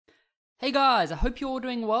Hey guys, I hope you're all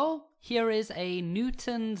doing well. Here is a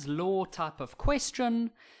Newton's law type of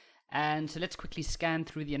question. And so let's quickly scan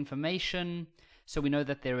through the information. So we know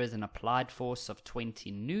that there is an applied force of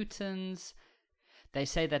 20 newtons. They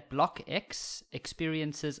say that block X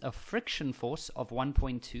experiences a friction force of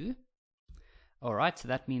 1.2. Alright, so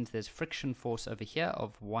that means there's friction force over here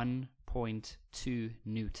of 1.2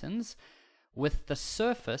 newtons with the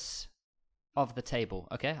surface of the table.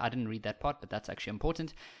 Okay, I didn't read that part, but that's actually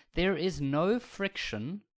important. There is no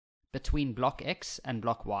friction between block X and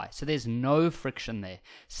block Y. So there's no friction there.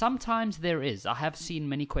 Sometimes there is. I have seen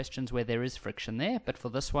many questions where there is friction there, but for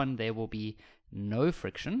this one there will be no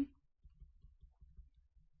friction.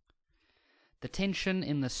 The tension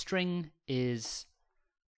in the string is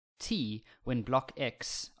T when block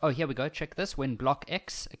X, oh here we go, check this, when block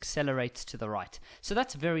X accelerates to the right. So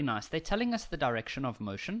that's very nice. They're telling us the direction of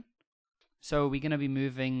motion. So we're going to be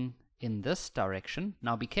moving in this direction.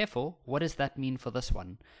 Now be careful, what does that mean for this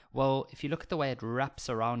one? Well, if you look at the way it wraps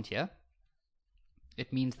around here,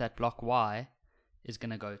 it means that block Y is going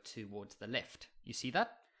to go towards the left. You see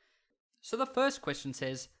that? So the first question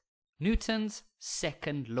says, Newton's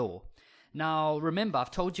second law. Now remember, I've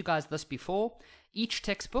told you guys this before, each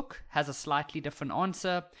textbook has a slightly different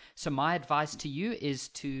answer. So my advice to you is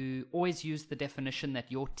to always use the definition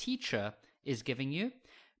that your teacher is giving you.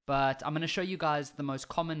 But I'm going to show you guys the most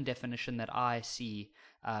common definition that I see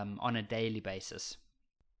on a daily basis.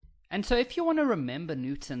 And so if you want to remember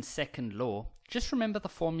Newton's second law, just remember the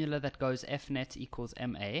formula that goes F net equals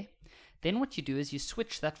ma. Then what you do is you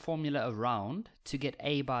switch that formula around to get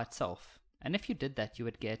A by itself. And if you did that, you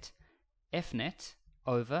would get F net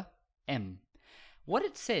over m. What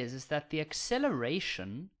it says is that the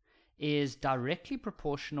acceleration is directly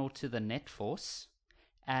proportional to the net force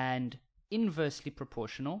and inversely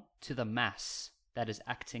proportional to the mass that is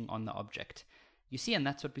acting on the object. You see, and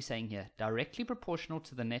that's what we're saying here, directly proportional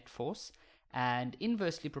to the net force and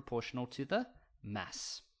inversely proportional to the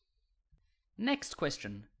mass. Next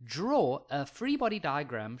question, draw a free body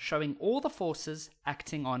diagram showing all the forces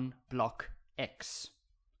acting on block X.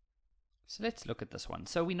 So let's look at this one.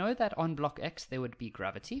 So we know that on block X there would be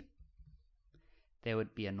gravity, there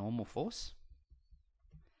would be a normal force,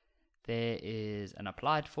 there is an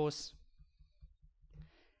applied force,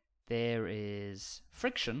 there is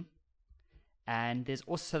friction, and there's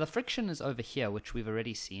also, the friction is over here, which we've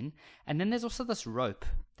already seen, and then there's also this rope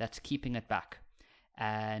that's keeping it back,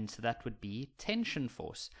 and so that would be tension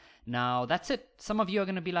force. Now that's it. Some of you are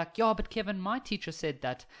going to be like, yeah, but Kevin, my teacher said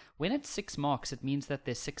that when it's 6 marks it means that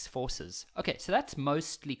there's 6 forces. Okay, so that's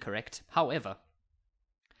mostly correct. However,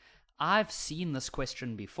 I've seen this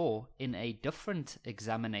question before in a different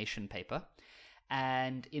examination paper,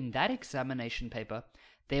 and in that examination paper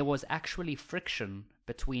there was actually friction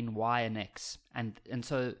between Y and X. And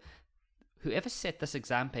so whoever set this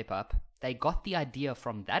exam paper up, they got the idea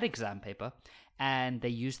from that exam paper and they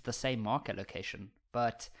used the same mark allocation.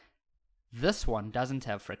 But this one doesn't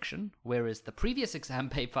have friction, whereas the previous exam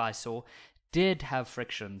paper I saw did have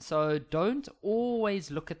friction. So don't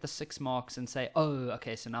always look at the 6 marks and say, oh,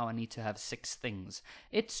 okay, so now I need to have 6 things.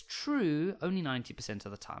 It's true only 90%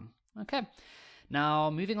 of the time. Okay. Now,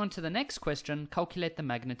 moving on to the next question, calculate the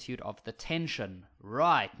magnitude of the tension.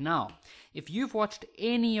 Right, now, if you've watched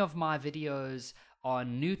any of my videos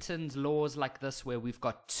on Newton's laws like this, where we've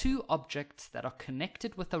got 2 objects that are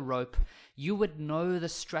connected with a rope, you would know the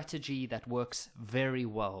strategy that works very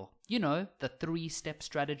well. You know, the 3-step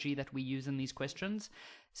strategy that we use in these questions.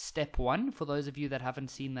 Step 1, for those of you that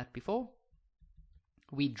haven't seen that before,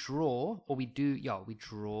 we draw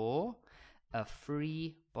a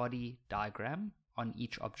free body diagram on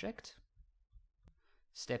each object.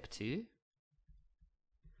 Step 2,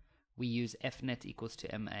 we use F net equals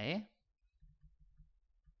to ma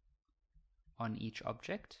on each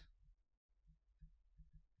object.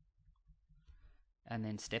 And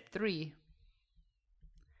then step 3,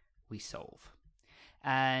 we solve.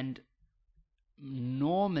 And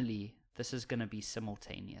normally this is going to be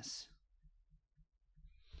simultaneous.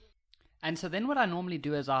 And so then what I normally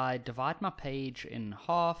do is I divide my page in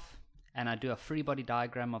half and I do a free body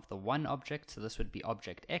diagram of the one object. So this would be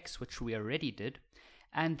object X, which we already did.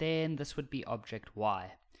 And then this would be object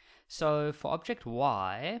Y. So for object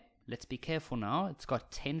Y, let's be careful now. It's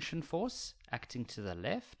got tension force acting to the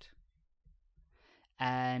left.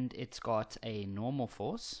 And it's got a normal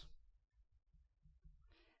force.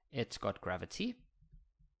 It's got gravity.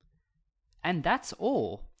 And that's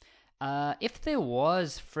all. If there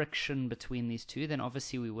was friction between these two, then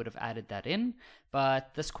obviously we would have added that in,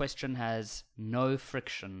 but this question has no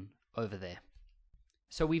friction over there.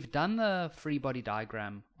 So we've done the free body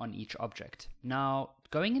diagram on each object. Now,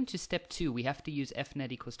 going into step 2, we have to use F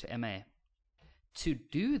net equals to ma. To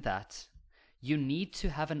do that, you need to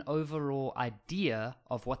have an overall idea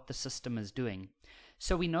of what the system is doing.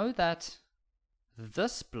 So we know that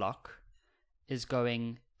this block is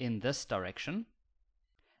going in this direction,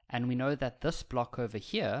 and we know that this block over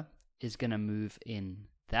here is going to move in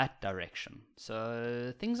that direction.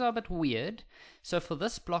 So things are a bit weird. So for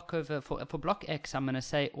this block for block X, I'm going to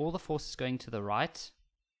say all the force is going to the right.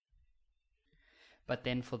 But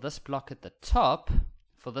then for this block at the top,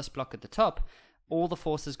 all the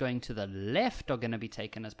forces going to the left are going to be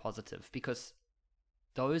taken as positive, because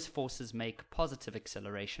those forces make positive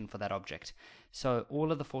acceleration for that object. So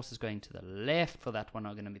all of the forces going to the left for that one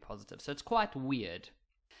are going to be positive. So it's quite weird.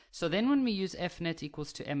 So then when we use F net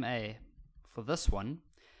equals to ma for this one,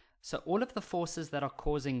 so all of the forces that are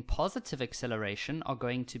causing positive acceleration are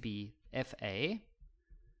going to be Fa.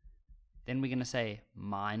 Then we're going to say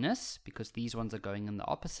minus, because these ones are going in the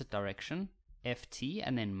opposite direction, Ft,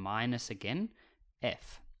 and then minus again,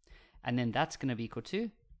 F. And then that's going to be equal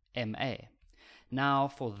to ma. Now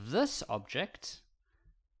for this object,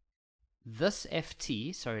 this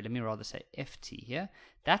Ft, sorry, let me rather say Ft here,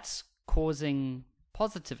 that's causing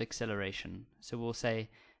positive acceleration. So we'll say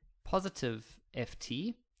positive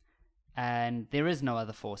Ft, and there is no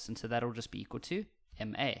other force, and so that'll just be equal to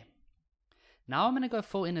ma. Now I'm going to go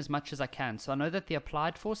full in as much as I can. So I know that the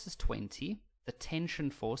applied force is 20, the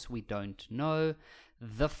tension force we don't know,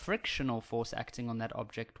 the frictional force acting on that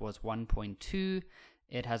object was 1.2,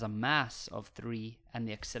 it has a mass of 3, and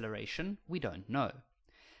the acceleration we don't know.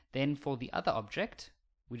 Then for the other object,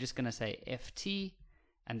 we're just going to say Ft,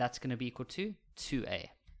 and that's going to be equal to 2a.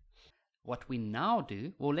 What we now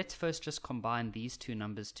do, well, let's first just combine these two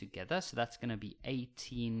numbers together. So that's going to be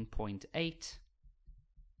 18.8.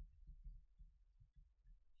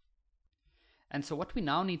 And so what we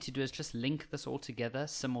now need to do is just link this all together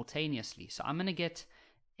simultaneously. So I'm going to get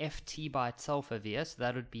Ft by itself over here. So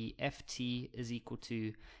that would be Ft is equal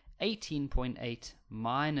to 18.8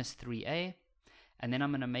 minus 3a. And then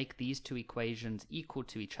I'm going to make these two equations equal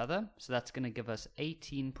to each other. So that's going to give us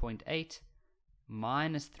 18.8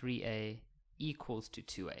 minus 3a equals to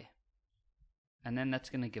 2a. And then that's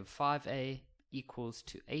going to give 5a equals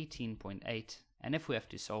to 18.8. And if we have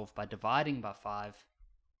to solve by dividing by 5,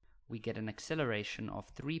 we get an acceleration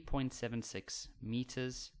of 3.76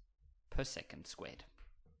 meters per second squared.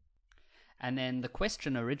 And then the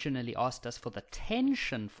question originally asked us for the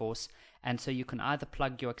tension force, and so you can either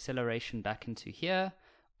plug your acceleration back into here,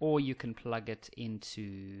 or you can plug it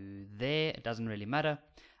into there. It doesn't really matter.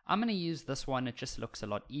 I'm going to use this one. It just looks a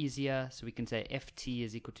lot easier. So we can say Ft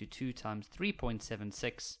is equal to 2 times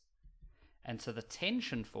 3.76. And so the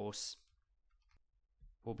tension force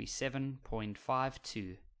will be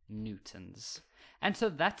 7.52 newtons. And so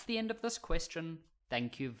that's the end of this question.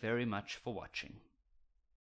 Thank you very much for watching.